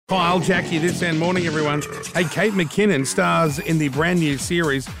Kyle, Jackie, this and morning, everyone. Hey, Kate McKinnon stars in the brand new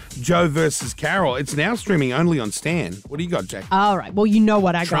series Joe versus Carol. It's now streaming only on Stan. What do you got, Jackie? All right. Well, you know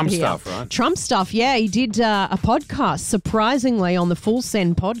what I Trump got here. stuff, right? Trump stuff, yeah. He did a podcast, surprisingly, on the Full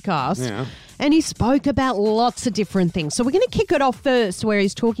Send podcast. Yeah. And he spoke about lots of different things. So we're going to kick it off first where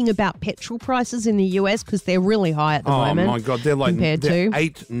he's talking about petrol prices in the US because they're really high at the moment. Oh, my God. They're like compared they're to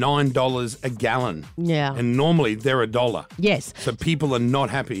 $8, $9 a gallon. Yeah. And normally they're $1. Yes. So people are not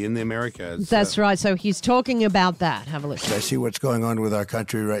happy in America. That's right. So he's talking about that. Have a listen. I see what's going on with our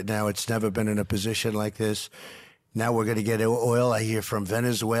country right now. It's never been in a position like this. Now we're going to get oil, I hear, from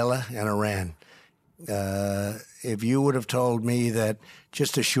Venezuela and Iran. If you would have told me that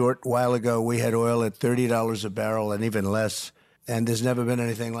just a short while ago we had oil at $30 a barrel and even less, and there's never been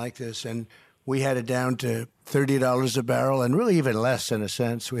anything like this, and we had it down to $30 a barrel and really even less in a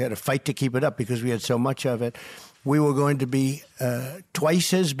sense. We had to fight to keep it up because we had so much of it. We were going to be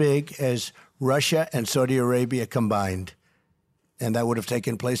twice as big as Russia and Saudi Arabia combined. And that would have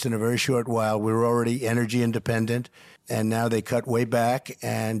taken place in a very short while. We were already energy independent, and now they cut way back,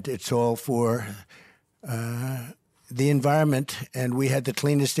 and it's all for the environment. And we had the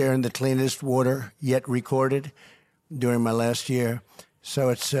cleanest air and the cleanest water yet recorded during my last year. So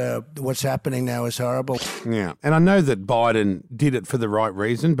it's what's happening now is horrible. Yeah. And I know that Biden did it for the right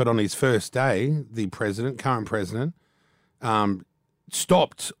reason, but on his first day, the current president,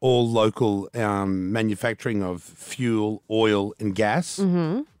 stopped all local manufacturing of fuel, oil, and gas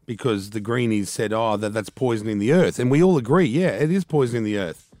because the greenies said, that's poisoning the earth. And we all agree, yeah, it is poisoning the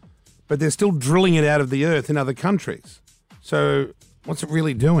earth. But they're still drilling it out of the earth in other countries. So what's it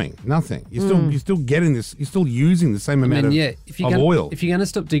really doing? Nothing. You're still getting this. You're still using the same amount of oil. If you're going to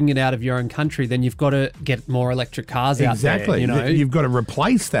stop digging it out of your own country, then you've got to get more electric cars out there. Exactly. You know? You've got to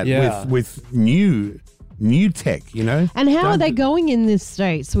replace that with new tech, you know. And how are they going in the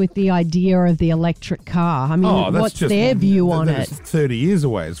States with the idea of the electric car? I mean, what's their view on it? 30 years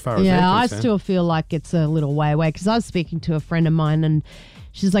away as far as they're I concerned. still feel like it's a little way away because I was speaking to a friend of mine and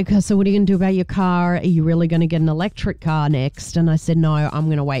she's like, so what are you going to do about your car? Are you really going to get an electric car next? And I said, no, I'm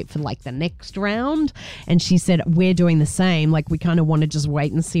going to wait for like the next round. And she said, we're doing the same. Like we kind of want to just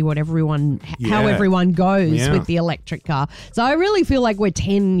wait and see what how everyone goes with the electric car. So I really feel like we're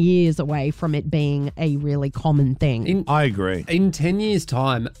 10 years away from it being a really common thing. I agree. In 10 years'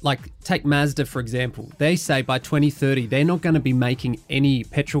 time, like take Mazda, for example. They say by 2030, they're not going to be making any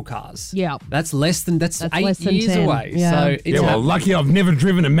petrol cars. Yeah. That's 8 less than years 10. away. Yeah. So it's lucky I've never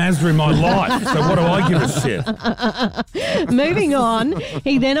driven a Mazda in my life. So what do I give a shit? Moving on,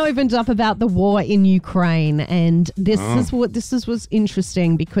 he then opened up about the war in Ukraine, and this was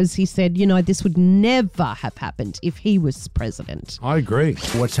interesting because he said, this would never have happened if he was president. I agree.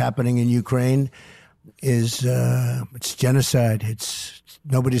 What's happening in Ukraine is it's genocide.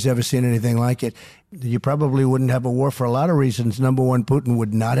 Nobody's ever seen anything like it. You probably wouldn't have a war for a lot of reasons. Number one, Putin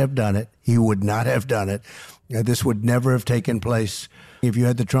would not have done it. He would not have done it. This would never have taken place. If you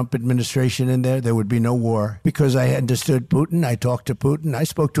had the Trump administration in there would be no war. Because I understood Putin, I talked to Putin, I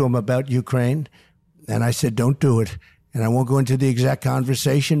spoke to him about Ukraine, and I said, don't do it. And I won't go into the exact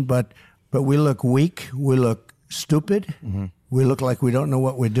conversation, but we look weak, we look stupid, we look like we don't know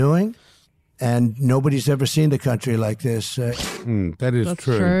what we're doing. And nobody's ever seen the country like this. That's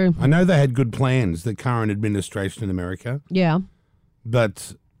true. I know they had good plans, the current administration in America. Yeah.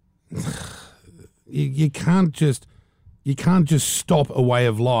 But you can't just stop a way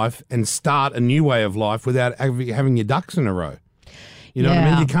of life and start a new way of life without having your ducks in a row. You know what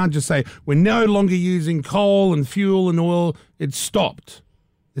I mean? You can't just say, we're no longer using coal and fuel and oil. It's stopped.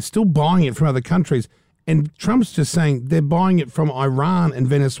 They're still buying it from other countries. And Trump's just saying they're buying it from Iran and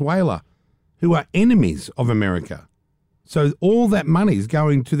Venezuela, who are enemies of America. So all that money is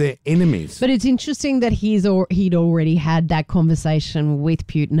going to their enemies. But it's interesting that he'd already had that conversation with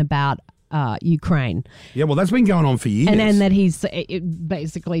Putin about Ukraine. Yeah, well, that's been going on for years. And that he's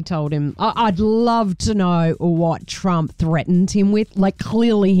basically told him, I'd love to know what Trump threatened him with. Like,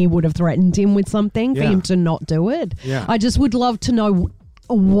 clearly he would have threatened him with something for him to not do it. Yeah. I just would love to know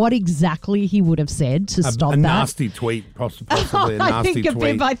what exactly he would have said to stop that. A nasty tweet, possibly a nasty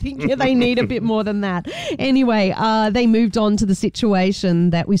tweet. I think they need a bit more than that. Anyway, they moved on to the situation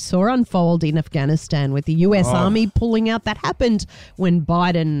that we saw unfold in Afghanistan with the U.S. Army pulling out. That happened when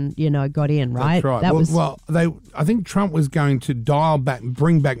Biden, got in, right? That's right. I think Trump was going to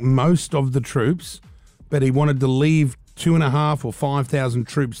bring back most of the troops, but he wanted to leave 2,500 or 5,000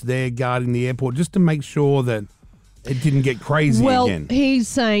 troops there guarding the airport just to make sure that it didn't get crazy again.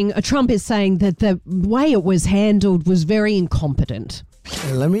 Well, Trump is saying that the way it was handled was very incompetent.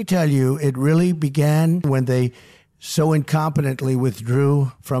 Let me tell you, it really began when they so incompetently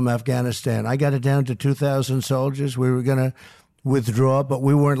withdrew from Afghanistan. I got it down to 2,000 soldiers. We were going to withdraw, but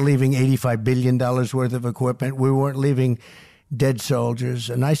we weren't leaving $85 billion worth of equipment. We weren't leaving dead soldiers.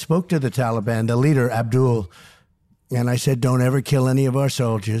 And I spoke to the Taliban, the leader, Abdul, and I said, don't ever kill any of our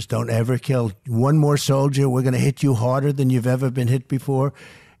soldiers. Don't ever kill one more soldier. We're going to hit you harder than you've ever been hit before.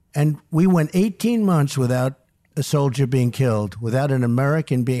 And we went 18 months without a soldier being killed, without an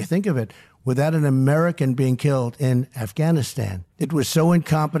American being, think of it, without an American being killed in Afghanistan. It was so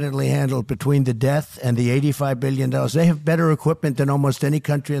incompetently handled between the death and the $85 billion. They have better equipment than almost any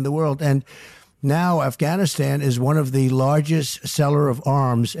country in the world. And now Afghanistan is one of the largest seller of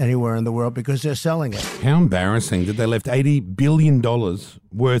arms anywhere in the world because they're selling it. How embarrassing that they left $80 billion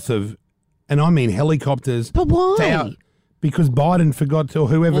worth of, and I mean helicopters. But why? Because Biden forgot to, or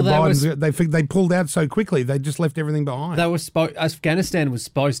whoever Well, they pulled out so quickly, they just left everything behind. Afghanistan was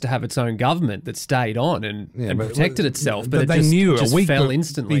supposed to have its own government that stayed on and protected itself, but they knew just fell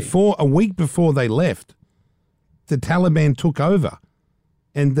instantly. A week before they left, the Taliban took over.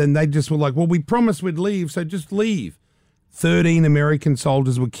 And then they just were like, well, we promised we'd leave, so just leave. 13 American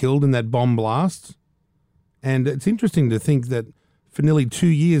soldiers were killed in that bomb blast. And it's interesting to think that for nearly 2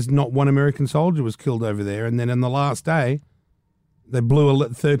 years, not one American soldier was killed over there. And then on the last day, they blew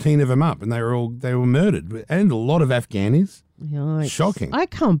 13 of them up, and they were murdered. And a lot of Afghanis. Yikes. Shocking. I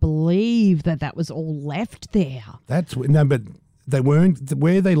can't believe that was all left there. But they weren't,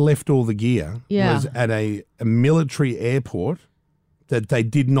 where they left all the gear was at a military airport that they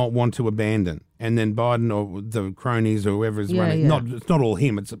did not want to abandon. And then Biden or the cronies or whoever is running, it's not all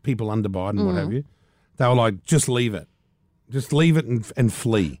him, it's people under Biden, what have you. They were like, just leave it. Just leave it and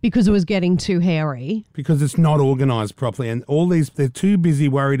flee. Because it was getting too hairy. Because it's not organised properly. And they're too busy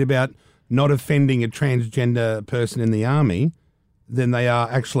worried about not offending a transgender person in the army than they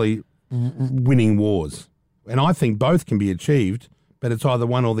are actually winning wars. And I think both can be achieved, but it's either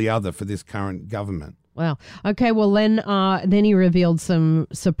one or the other for this current government. Wow. Okay, well, then he revealed some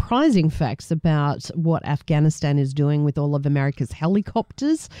surprising facts about what Afghanistan is doing with all of America's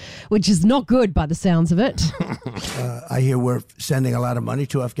helicopters, which is not good by the sounds of it. I hear we're sending a lot of money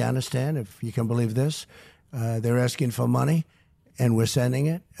to Afghanistan, if you can believe this. They're asking for money, and we're sending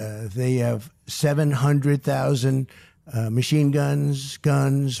it. They have 700,000 machine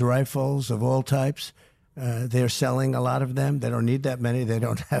guns, rifles of all types. They're selling a lot of them. They don't need that many.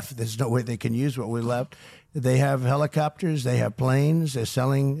 There's no way they can use what we left. They have helicopters. They have planes. They're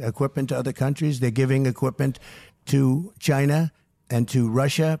selling equipment to other countries. They're giving equipment to China and to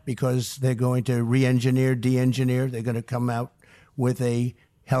Russia because they're going to de-engineer. They're going to come out with a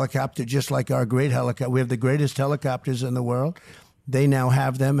helicopter just like our great helicopter. We have the greatest helicopters in the world. They now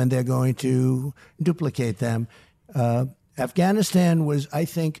have them, and they're going to duplicate them. Afghanistan was, I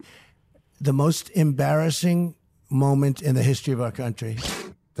think, the most embarrassing moment in the history of our country.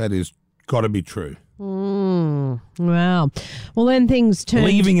 That is got to be true. Wow. Well, then things turned...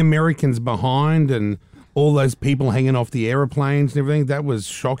 Leaving Americans behind and all those people hanging off the airplanes and everything, that was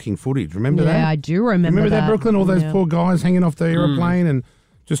shocking footage. Remember that? Yeah, I do remember that, Brooklyn? All those poor guys hanging off the airplane and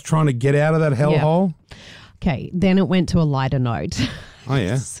just trying to get out of that hellhole? Okay, then it went to a lighter note. Oh,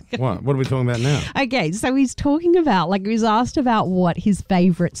 yeah? What are we talking about now? Okay, so he's talking about, he was asked about what his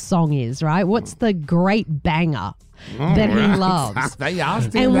favourite song is, right? What's the great banger that he loves? They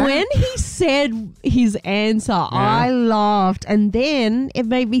asked him And that? when he said his answer, I laughed. And then it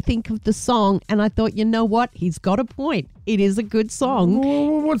made me think of the song, and I thought, you know what? He's got a point. It is a good song.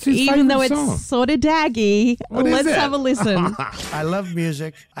 Well, what's his Even though favourite song? it's sort of daggy. Let's have a listen. I love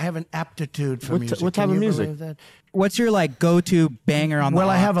music. I have an aptitude for music. What type Can of you music? believe that? What's your go-to banger on the Well,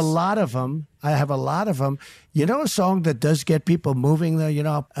 I have a aux? lot of them. You know a song that does get people moving, though? You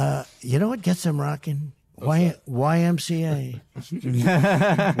know what gets them rocking? YMCA.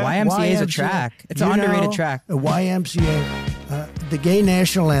 YMCA is a track. It's an underrated track. YMCA. The gay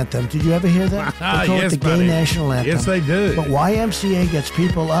national anthem. Did you ever hear that? They call it the gay national anthem. Yes, they do. But YMCA gets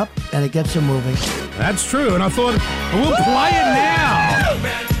people up and it gets them moving. That's true. And I thought, we'll play it now.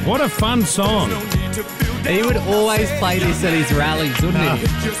 What a fun song. He would always play this at his rallies, wouldn't he?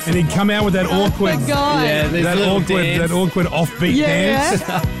 And he'd come out with that awkward, Yeah, this little dance. that awkward offbeat dance.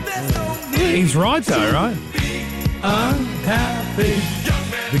 He's right though, right? Unhappy.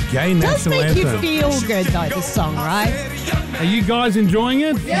 The gay Does national make you anthem. feel good, though, this song, right? Are you guys enjoying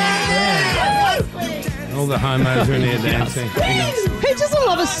it? Yeah. All the homos are in here dancing. Who doesn't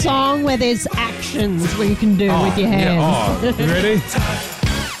love a song where there's actions where you can do with your hands? Yeah. You ready?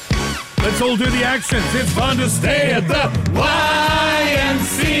 Let's all do the actions. It's fun to stay at the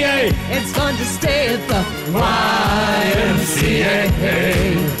YMCA. It's fun to stay at the YMCA.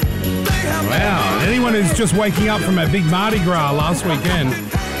 Wow. And anyone who's just waking up from a big Mardi Gras last weekend,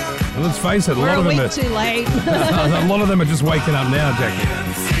 and let's face it, a lot of them are just waking up now, Jackie.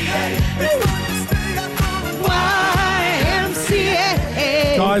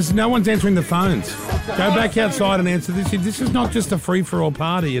 Guys, no one's answering the phones. Go back outside and answer this. This is not just a free-for-all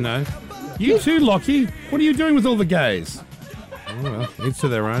party, you know. You too, Lockie. What are you doing with all the gays? Oh, well, each to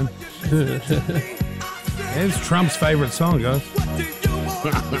their own. There's Trump's favourite song, guys.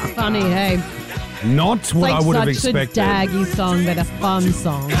 Funny, hey? Not what I would have expected. It's such a daggy song, but a fun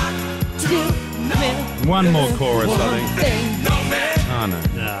song. One more chorus, I think. Oh, no.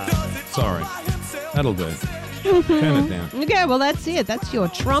 Sorry. That'll do. Turn it down. Okay, well, that's it. That's your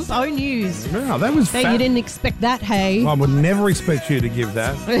Trump O News. Wow, that was You didn't expect that, hey? I would never expect you to give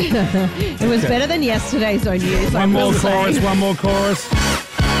that. It was better than yesterday's O News. One more chorus.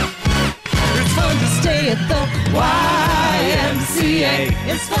 It's fun to stay at the YMCA.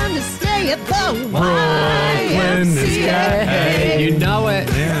 It's fun to stay at the YMCA. You know it.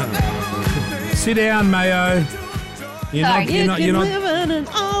 Yeah. Sit down, Mayo. You're not living in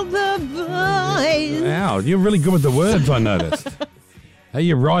all the boys. Wow, you're really good with the words, I noticed. Hey,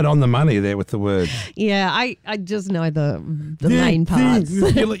 you're right on the money there with the words. Yeah, I just know the main parts.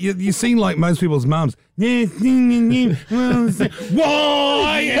 You seem like most people's mums. YMCA.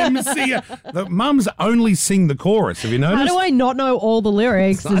 The mums only sing the chorus. Have you noticed? How do I not know all the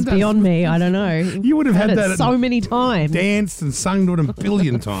lyrics? It's beyond me. I don't know. You would have had that so many times. Danced and sung to it a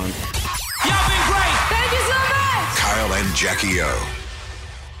billion times. Y'all been great. Thank you so much. Kyle and Jackie O.